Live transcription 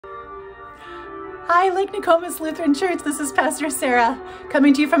Hi, Lake Nokomis Lutheran Church. This is Pastor Sarah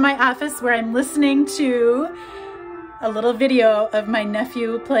coming to you from my office where I'm listening to a little video of my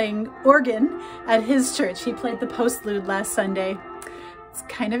nephew playing organ at his church. He played the postlude last Sunday. It's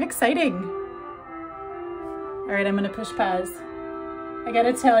kind of exciting. All right, I'm gonna push pause. I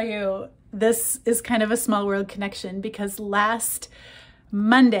gotta tell you, this is kind of a small world connection because last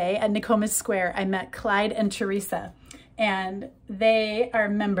Monday at Nokomis Square, I met Clyde and Teresa, and they are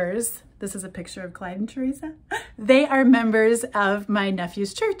members. This is a picture of Clyde and Teresa. They are members of my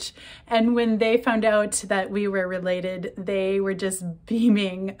nephew's church. And when they found out that we were related, they were just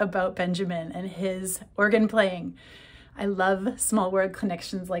beaming about Benjamin and his organ playing. I love small world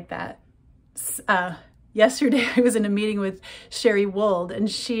connections like that. Yesterday, I was in a meeting with Sherry Wold,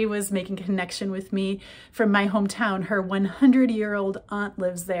 and she was making a connection with me from my hometown. Her 100-year-old aunt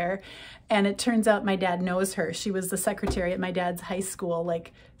lives there, and it turns out my dad knows her. She was the secretary at my dad's high school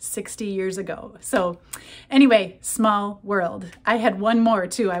like 60 years ago. So anyway, small world. I had one more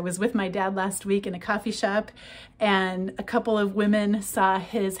too. I was with my dad last week in a coffee shop, and a couple of women saw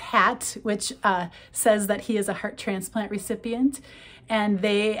his hat, which says that he is a heart transplant recipient. And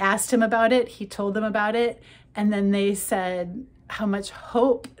they asked him about it, he told them about it, and then they said how much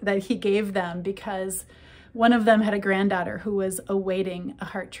hope that he gave them because one of them had a granddaughter who was awaiting a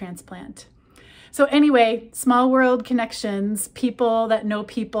heart transplant. So anyway, small world connections, people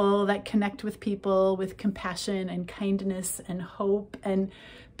that connect with people with compassion and kindness and hope and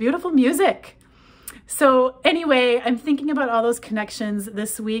beautiful music. So anyway, I'm thinking about all those connections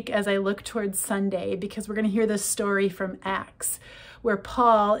this week as I look towards Sunday because we're going to hear this story from Acts where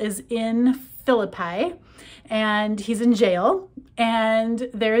Paul is in Philippi and he's in jail and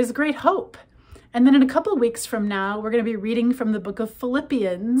there is great hope. And then in a couple of weeks from now, we're going to be reading from the book of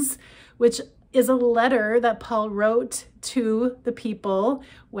Philippians, which is a letter that Paul wrote to the people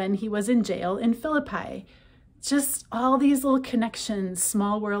when he was in jail in Philippi. Just all these little connections,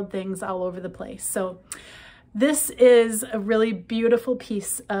 small world things all over the place. So this is a really beautiful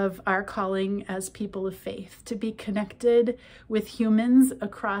piece of our calling as people of faith, to be connected with humans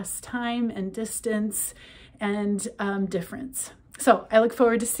across time and distance and difference. So I look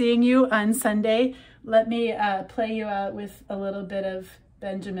forward to seeing you on Sunday. Let me play you out with a little bit of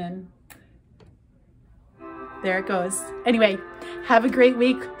Benjamin. There it goes. Anyway, have a great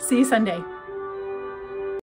week. See you Sunday.